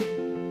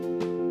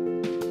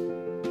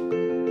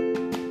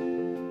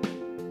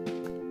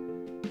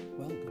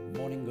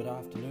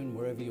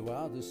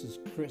this is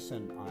Chris,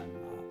 and I'm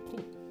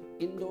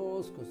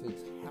indoors because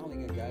it's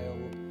howling a gale,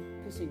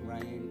 pissing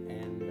rain,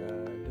 and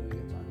doing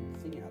its own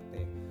thing out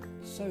there.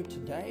 So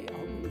today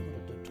I really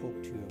wanted to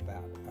talk to you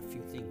about a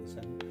few things,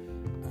 and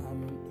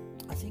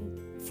I think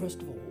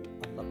first of all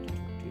I'd love to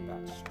talk to you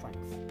about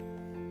strength.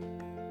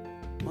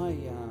 My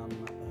little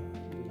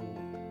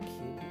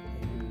kid,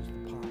 who's the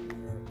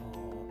partner,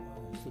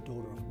 is the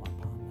daughter of my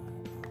partner,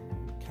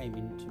 came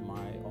into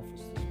my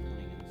office this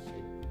morning and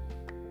said,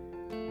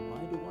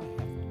 "Why do I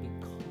have to be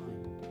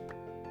kind?"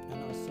 And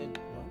I said,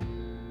 "Well,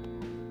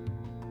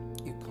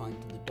 you're kind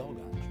to the dog,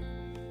 aren't you?"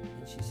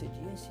 And she said,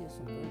 yes,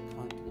 I'm very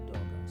kind to the dog. I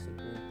said,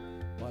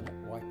 "Well,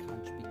 why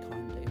can't you be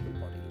kind to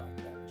everybody like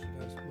that?" And she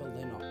goes, "Well,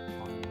 they're not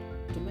kind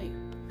to me."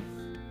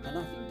 And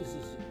I think this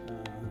is a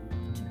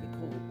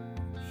typical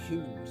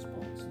human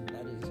response, and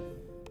that is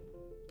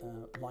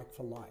like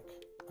for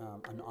like,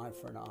 an eye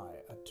for an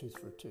eye, a tooth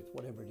for a tooth,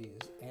 whatever it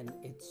is. And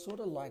it's sort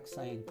of like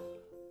saying,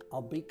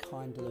 I'll be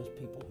kind to those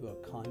people who are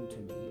kind to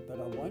me, but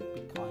I won't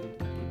be kind to the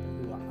people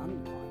who are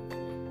unkind to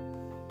me.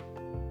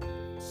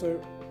 So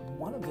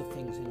one of the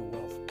things Inner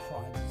Wealth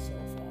prides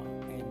itself on,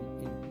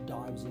 and it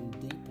dives in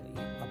deeply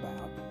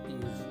about,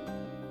 is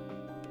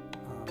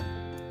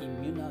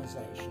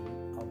immunization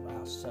of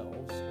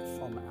ourselves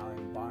from our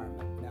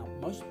environment. Now,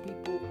 most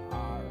people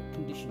are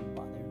conditioned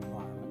by their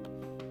environment.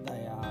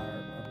 They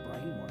are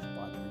brainwashed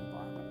by their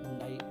environment, and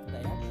they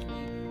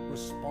actually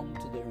respond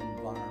to their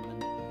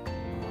environment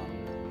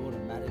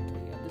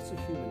automatically, and it's a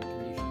human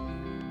condition.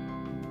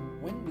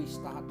 When we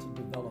start to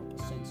develop a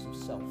sense of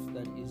self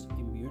that is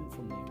immune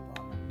from the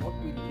environment, what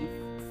we live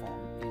from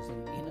is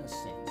an inner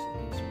sense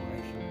of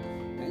inspiration.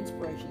 Now,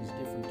 inspiration is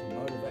different to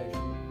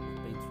motivation.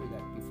 We've been through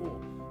that before.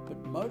 But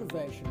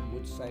motivation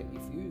would say,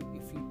 if you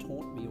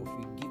taught me, or if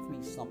you give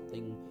me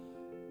something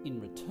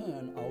in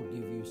return, I'll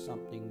give you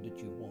something that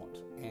you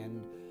want.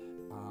 And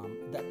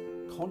that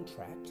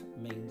contract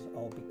means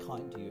I'll be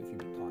kind to you if you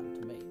be kind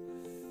to me.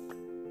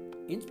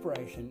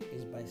 Inspiration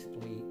is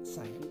basically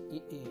saying,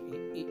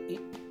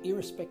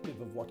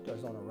 irrespective of what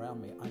goes on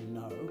around me, I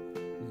know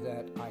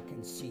that I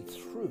can see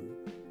through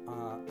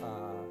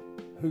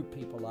who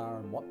people are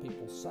and what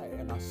people say,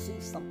 and I see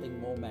something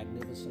more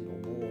magnificent or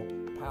more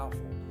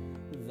powerful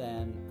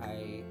than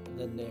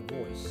their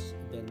voice,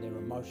 than their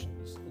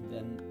emotions,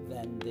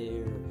 than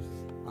their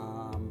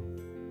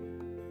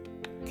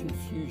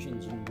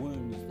confusions and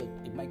wounds that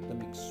make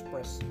them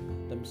express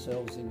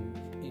themselves in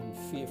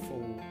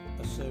fearful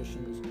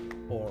assertions,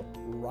 or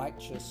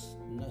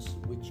righteousness,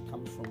 which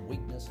comes from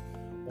weakness,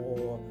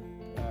 or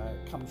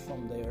comes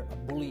from their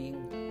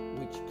bullying,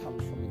 which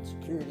comes from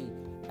insecurity.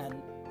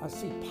 And I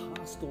see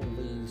past all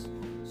these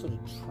sort of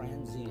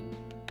transient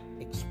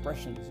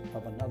expressions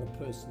of another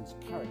person's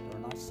character,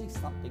 and I see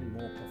something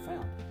more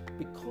profound,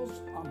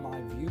 because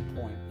my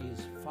viewpoint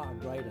is far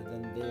greater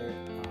than their,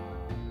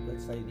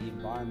 let's say, the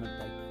environment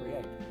they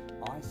create.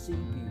 I see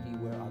beauty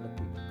where other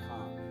people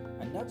can't,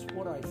 and that's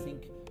what I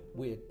think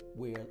we're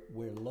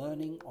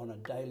learning on a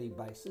daily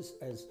basis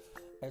as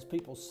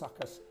people suck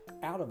us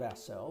out of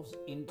ourselves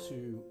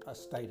into a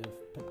state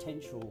of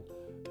potential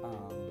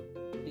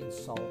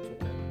insult, or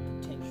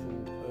potential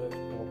hurt,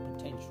 or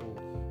potential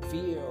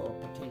fear, or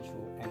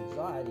potential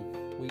anxiety.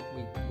 We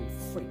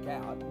freak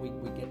out. We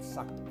get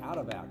sucked out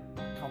of our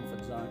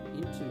comfort zone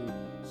into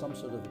some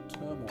sort of a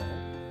turmoil,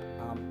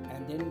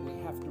 and then we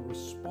have to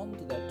respond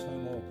to that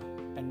turmoil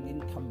and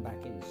then come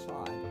back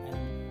inside.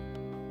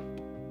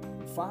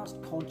 And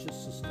fast, conscious,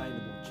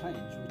 sustainable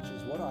change, which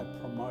is what I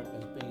promote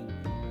as being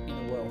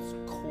Inner Wealth's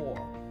core,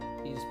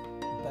 is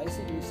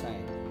basically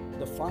saying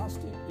the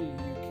faster you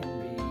can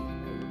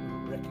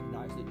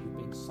recognize that you've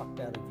been sucked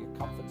out of your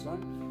comfort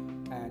zone,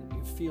 and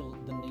you feel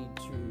the need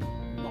to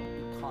not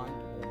be kind,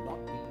 or not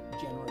be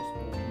generous,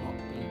 or not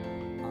be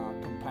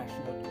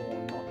compassionate, or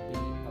not be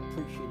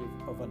appreciative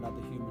of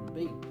another human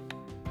being,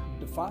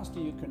 the faster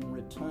you can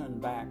return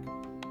back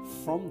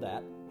from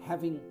that,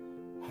 having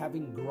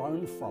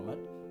grown from it,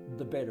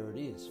 the better it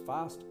is.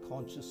 Fast,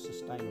 conscious,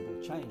 sustainable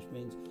change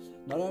means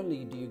not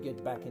only do you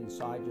get back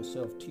inside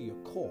yourself to your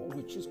core,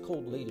 which is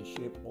called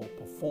leadership or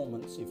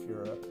performance if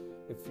you're a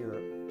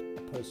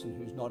person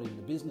who's not in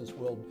the business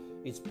world,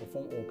 it's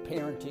or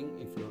parenting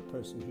if you're a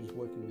person who's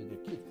working with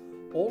your kids.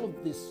 All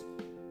of this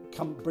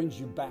brings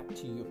you back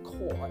to your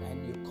core,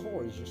 and your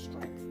core is your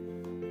strength.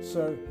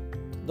 So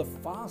the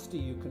faster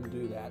you can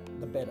do that,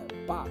 the better.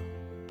 But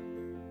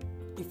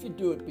if you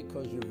do it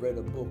because you've read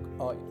a book,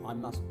 "Oh, I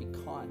must be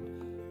kind,"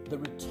 the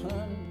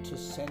return to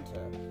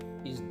center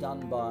is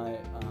done by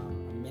a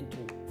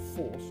mental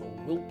force or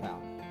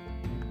willpower.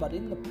 But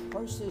in the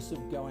process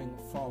of going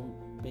from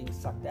being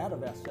sucked out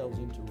of ourselves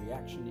into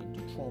reaction,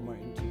 into trauma,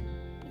 into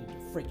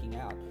freaking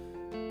out,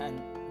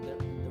 and the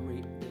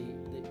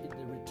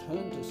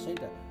return to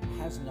center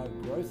has no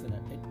growth in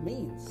it. It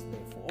means,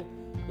 therefore,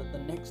 that the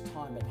next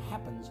time it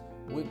happens,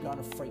 we're going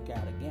to freak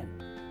out again.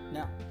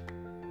 Now,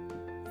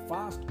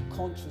 fast,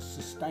 conscious,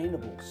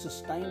 sustainable.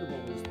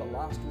 Sustainable is the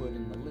last word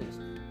in the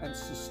list. And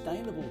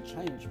sustainable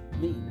change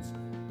means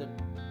that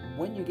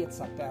when you get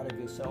sucked out of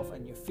yourself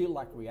and you feel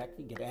like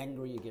reacting, you get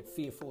angry, you get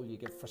fearful, you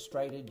get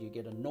frustrated, you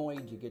get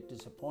annoyed, you get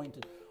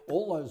disappointed,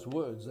 all those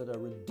words that are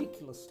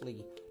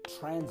ridiculously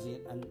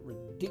transient and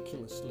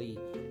ridiculously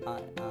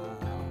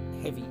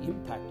heavy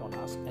impact on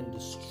us and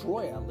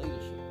destroy our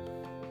leadership.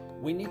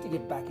 We need to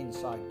get back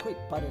inside quick,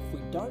 but if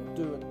we don't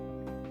do it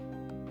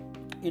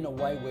in a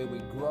way where we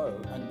grow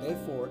and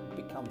therefore it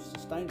becomes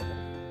sustainable,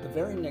 the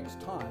very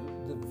next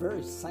time the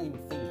very same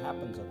thing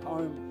happens at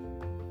home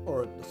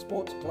or at the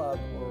sports club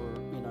or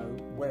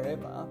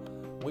wherever,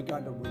 we're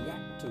going to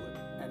react to it,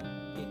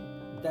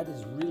 and that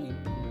is really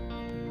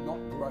not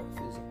growth,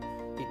 is it?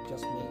 It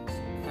just means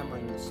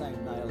hammering the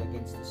same nail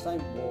against the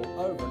same wall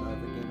over and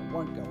over again. It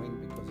won't go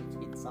in because it's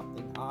hit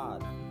something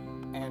hard,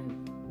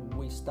 and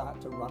we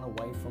start to run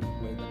away from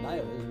where the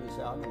nail is. We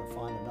say, I'm going to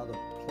find another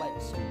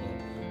place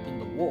in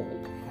the wall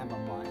to hammer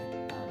my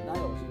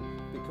nails in,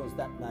 because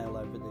that nail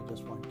over there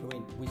just won't go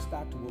in. We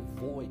start to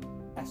avoid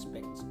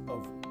aspects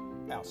of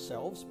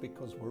ourselves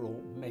because we're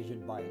all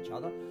measured by each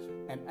other,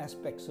 and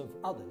aspects of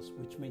others,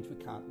 which means we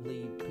can't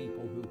lead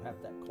people who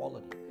have that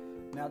quality.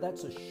 Now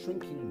that's a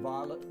shrinking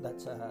violet, that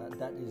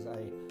is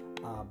a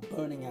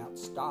burning out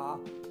star,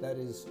 that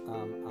is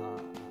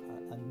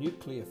a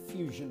nuclear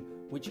fusion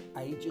which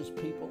ages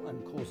people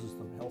and causes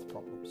them health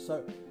problems.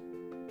 So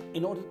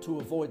in order to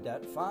avoid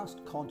that,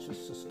 fast,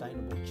 conscious,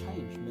 sustainable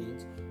change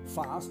means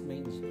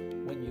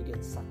when you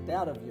get sucked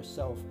out of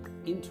yourself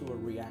into a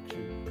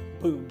reaction,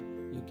 boom,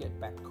 you get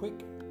back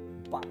quick.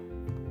 But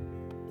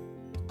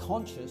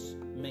conscious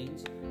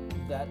means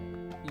that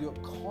you're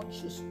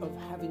conscious of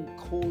having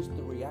caused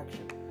the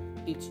reaction.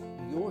 It's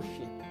your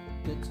shit,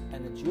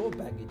 and it's your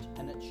baggage,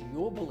 and it's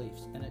your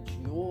beliefs, and it's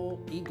your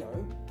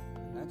ego,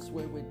 and that's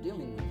where we're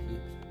dealing with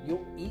here. Your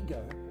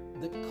ego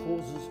that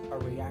causes a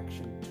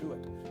reaction to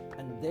it.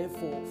 And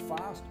therefore,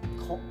 fast,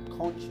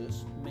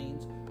 conscious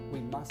means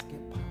we must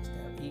get past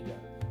our ego.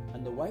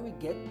 And the way we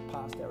get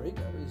past our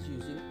ego is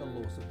using the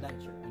laws of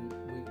nature. And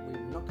we're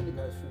not going to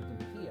go through them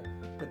here,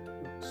 but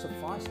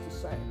suffice to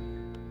say,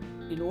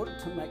 in order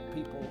to make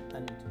people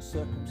and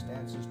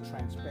circumstances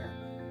transparent,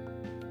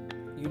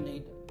 you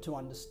need to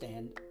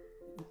understand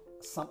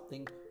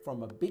something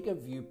from a bigger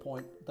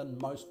viewpoint than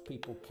most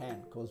people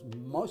can, because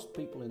most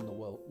people in the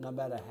world, no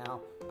matter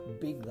how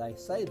big they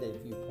say their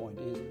viewpoint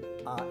is,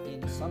 are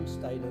in some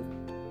state of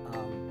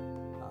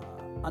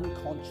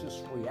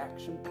unconscious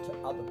reaction to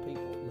other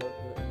people.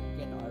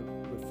 Again, I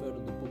refer to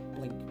the book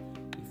Blink.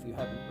 If you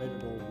haven't read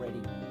it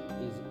already,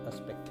 is a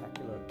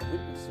spectacular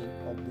witnessing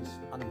of this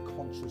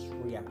unconscious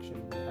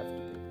reaction we have to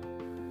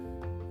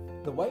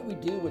people. The way we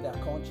deal with our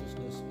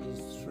consciousness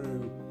is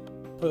through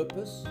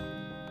purpose,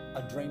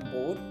 a dream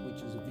board,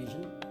 which is a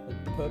vision,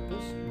 a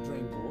purpose,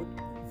 dream board,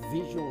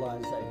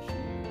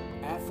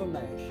 visualization,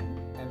 affirmation,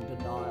 and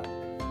denial.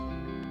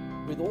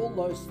 With all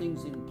those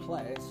things in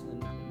place,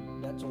 and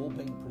that's all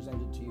been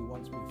presented to you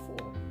once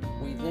before,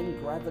 we then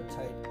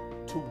gravitate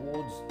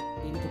towards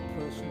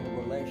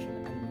interpersonal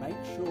relation and make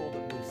sure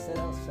that we set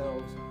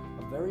ourselves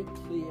a very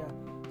clear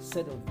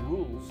set of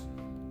rules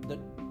that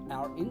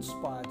our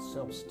inspired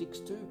self sticks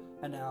to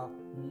and our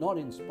not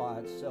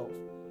inspired self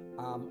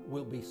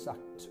will be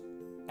sucked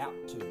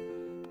out to.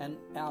 And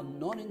our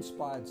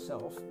non-inspired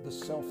self, the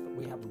self that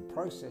we haven't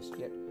processed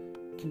yet,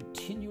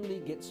 continually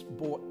gets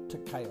brought to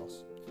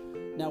chaos.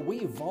 Now, we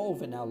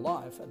evolve in our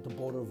life at the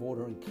border of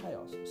order and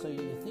chaos. So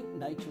you think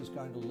nature's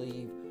going to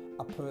leave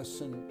a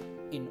person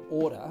in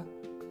order,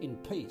 in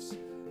peace?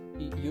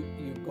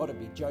 You've got to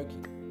be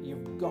joking.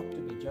 You've got to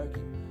be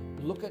joking.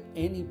 Look at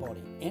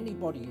anybody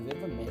you've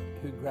ever met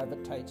who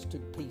gravitates to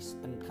peace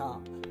and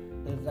calm.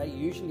 They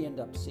usually end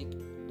up sick,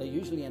 they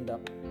usually end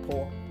up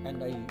poor,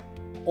 and they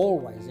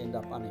always end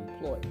up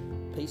unemployed.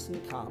 Peace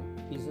and calm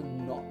is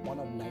not one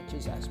of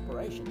nature's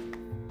aspirations.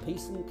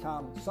 Peace and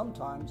calm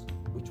sometimes,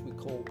 which we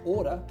call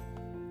order,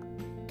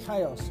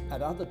 chaos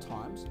at other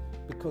times,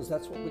 because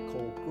that's what we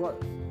call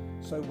growth.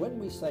 So when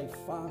we say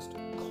fast,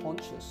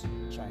 conscious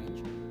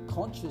change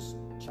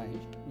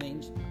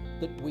means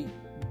that we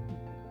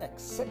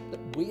accept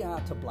that we are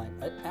to blame.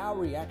 Our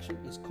reaction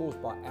is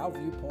caused by our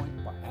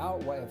viewpoint, by our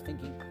way of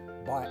thinking,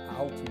 by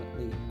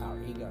ultimately our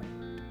ego.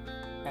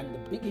 And the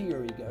bigger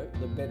your ego,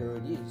 the better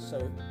it is.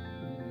 So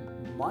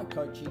my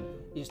coaching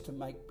is to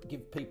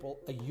give people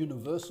a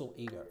universal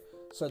ego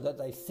so that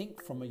they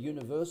think from a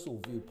universal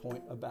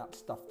viewpoint about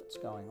stuff that's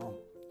going on.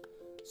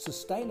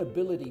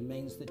 Sustainability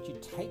means that you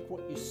take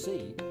what you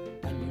see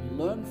and you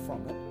learn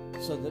from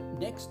it so that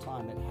next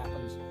time it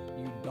happens,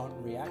 you don't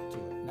react to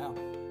it. Now,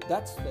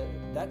 that's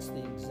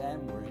the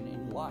exam we're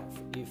in life.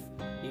 If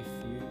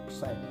you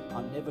say,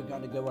 I'm never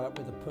going to go out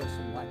with a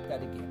person like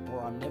that again,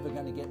 or I'm never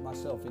going to get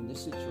myself in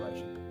this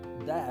situation,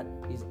 that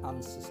is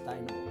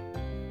unsustainable.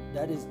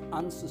 That is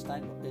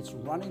unsustainable. It's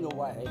running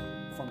away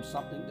from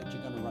something that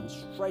you're going to run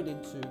straight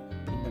into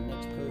in the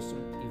next person,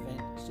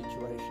 event,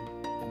 situation,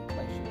 and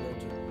place you go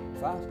to.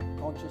 Fast,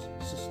 conscious,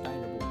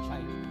 sustainable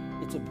change.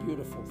 It's a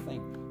beautiful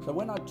thing. So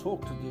when I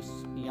talked to this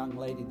young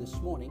lady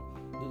this morning,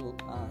 little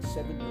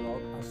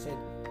 7-year-old, I said,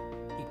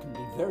 you can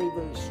be very,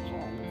 very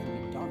strong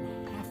and you don't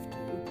have to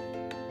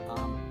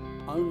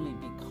only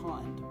be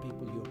kind to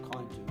people you're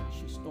kind to. And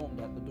she stormed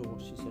out the door.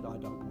 She said, I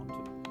don't want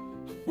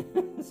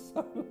to.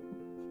 So,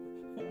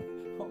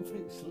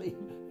 obviously,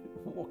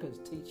 Walker's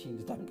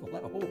teachings don't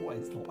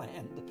always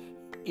land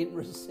in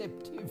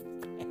receptive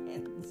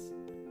hands.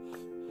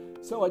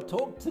 So I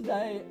talked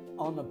today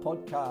on a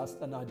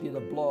podcast and I did a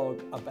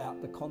blog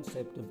about the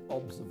concept of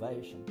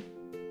observation.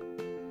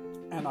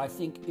 And I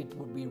think it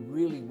would be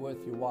really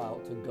worth your while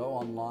to go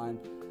online,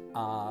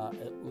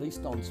 at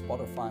least on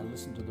Spotify, and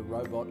listen to The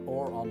Robot,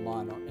 or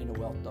online on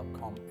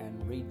innerwealth.com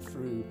and read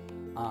through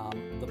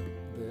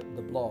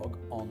the blog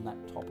on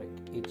that topic.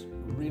 It's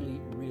really,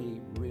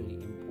 really, really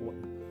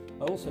important.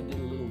 I also did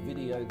a little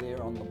video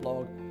there on the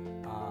blog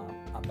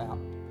about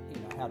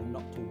how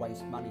not to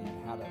waste money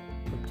and how to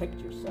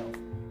protect yourself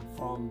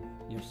from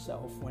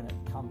yourself when it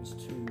comes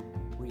to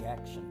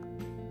reaction.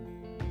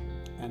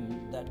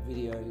 And that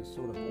video is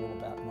sort of all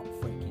about not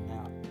freaking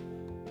out.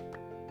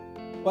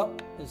 Well,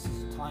 this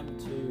is time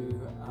to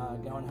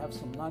go and have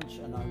some lunch,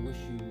 and I wish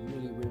you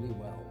really, really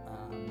well.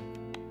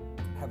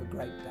 Have a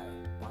great day.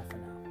 Bye.